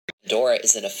Pandora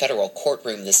is in a federal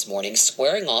courtroom this morning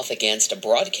squaring off against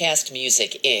Broadcast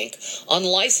Music, Inc. on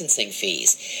licensing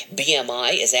fees.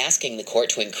 BMI is asking the court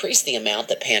to increase the amount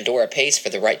that Pandora pays for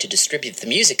the right to distribute the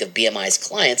music of BMI's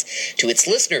clients to its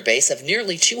listener base of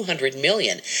nearly 200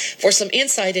 million. For some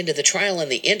insight into the trial in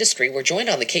the industry, we're joined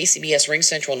on the KCBS Ring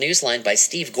Central Newsline by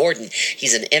Steve Gordon.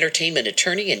 He's an entertainment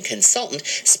attorney and consultant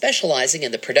specializing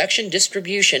in the production,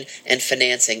 distribution, and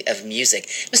financing of music.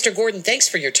 Mr. Gordon, thanks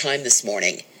for your time this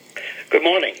morning. Good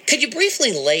morning. Could you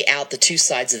briefly lay out the two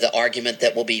sides of the argument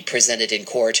that will be presented in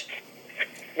court?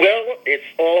 Well, it's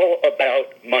all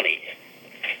about money.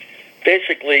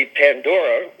 Basically,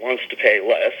 Pandora wants to pay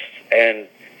less, and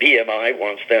BMI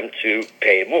wants them to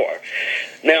pay more.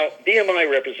 Now, BMI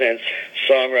represents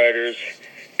songwriters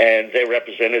and their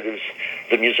representatives,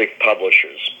 the music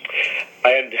publishers.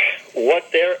 And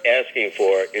what they're asking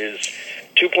for is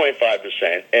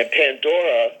 2.5%, and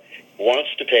Pandora wants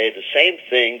to pay the same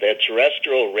thing that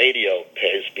terrestrial radio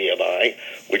pays BMI,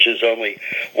 which is only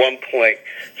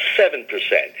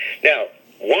 1.7%. Now,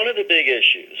 one of the big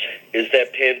issues is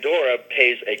that Pandora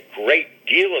pays a great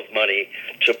deal of money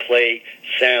to play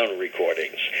sound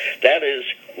recordings. That is,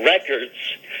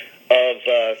 records of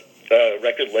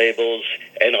record labels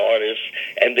and artists,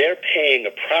 and they're paying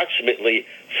approximately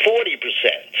 40%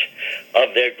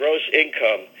 of their gross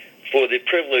income for the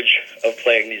privilege of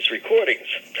playing these recordings.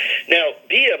 Now,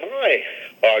 BMI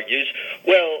argues,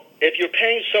 well, if you're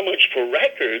paying so much for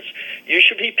records, you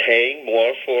should be paying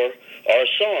more for our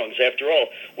songs. After all,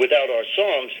 without our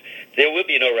songs, there would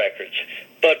be no records.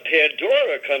 But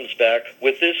Pandora comes back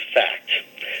with this fact.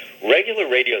 Regular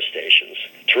radio stations,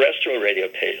 terrestrial radio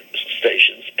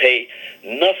stations, pay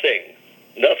nothing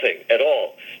at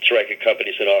all to record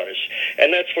companies and artists.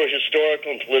 And that's for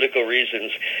historical and political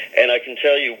reasons, and I can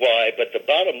tell you why. But the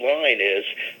bottom line is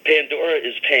Pandora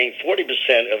is paying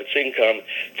 40% of its income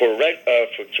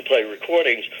to play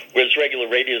recordings, whereas regular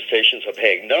radio stations are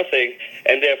paying nothing,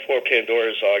 and therefore Pandora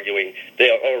is arguing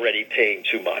they are already paying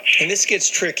too much. And this gets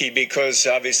tricky because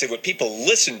obviously what people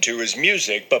listen to is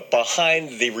music, but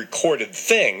behind the recorded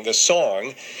thing, the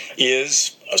song,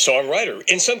 is a songwriter.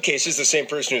 In some cases, the same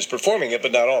person who's performing it,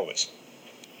 but not always.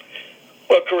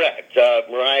 Well, correct.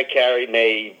 Mariah Carey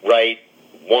may write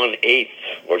 1/8,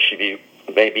 or she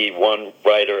may be one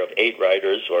writer of 8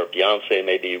 writers, or Beyonce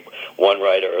may be one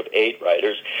writer of 8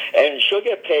 writers, and she'll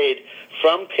get paid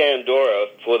from Pandora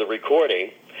for the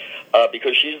recording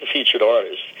because she's the featured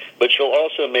artist, but she'll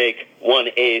also make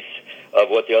 1/8 of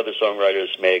what the other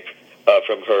songwriters make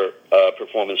from her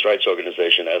performance rights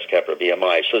organization, ASCAP or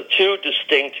BMI. So 2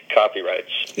 distinct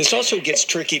copyrights. This also gets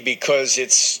tricky because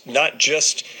it's not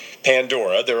just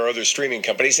Pandora. There are other streaming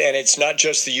companies, and it's not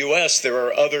just the U.S. There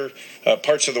are other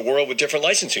parts of the world with different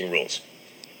licensing rules.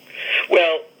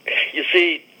 Well, you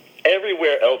see,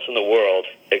 everywhere else in the world,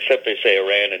 except they say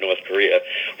Iran and North Korea,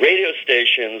 radio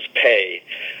stations pay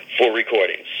for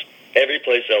recordings. Every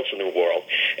place else in the world.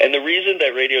 And the reason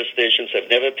that radio stations have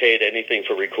never paid anything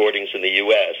for recordings in the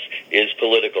U.S. is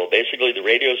political. Basically, the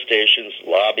radio stations'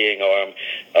 lobbying arm,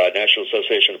 National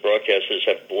Association of Broadcasters,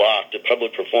 have blocked a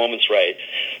public performance right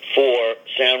for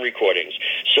sound recordings.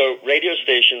 So radio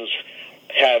stations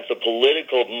have the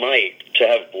political might to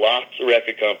have blocked the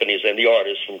record companies and the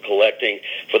artists from collecting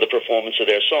for the performance of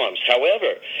their songs.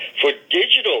 However, for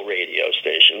digital radio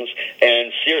stations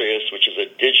and Sirius, which is a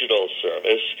digital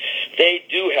service, they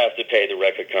do have to pay the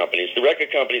record companies. The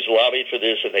record companies lobbied for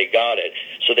this and they got it,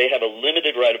 so they have a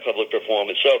limited right of public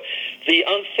performance. So the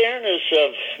unfairness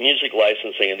of music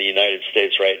licensing in the United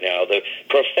States right now, the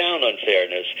profound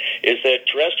unfairness, is that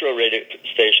terrestrial radio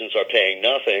stations are paying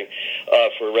nothing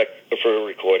for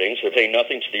recordings. They're paying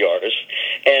nothing to the artists,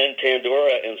 and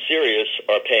Pandora and Sirius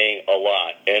are paying a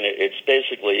lot, and it's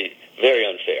basically very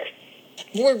unfair.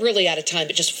 We're really out of time,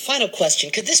 but just final question.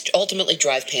 Could this ultimately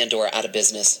drive Pandora out of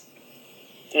business?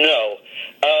 No,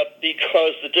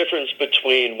 because the difference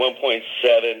between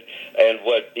 1.7 and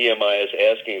what BMI is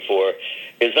asking for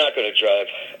is not going to drive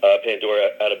Pandora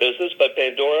out of business, but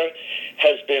Pandora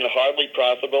has been hardly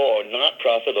profitable or not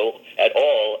profitable at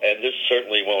all, and this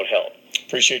certainly won't help.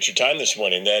 Appreciate your time this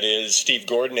morning. That is Steve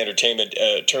Gordon, entertainment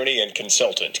attorney and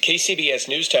consultant. KCBS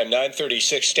News Time,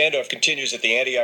 9:36. Standoff continues at the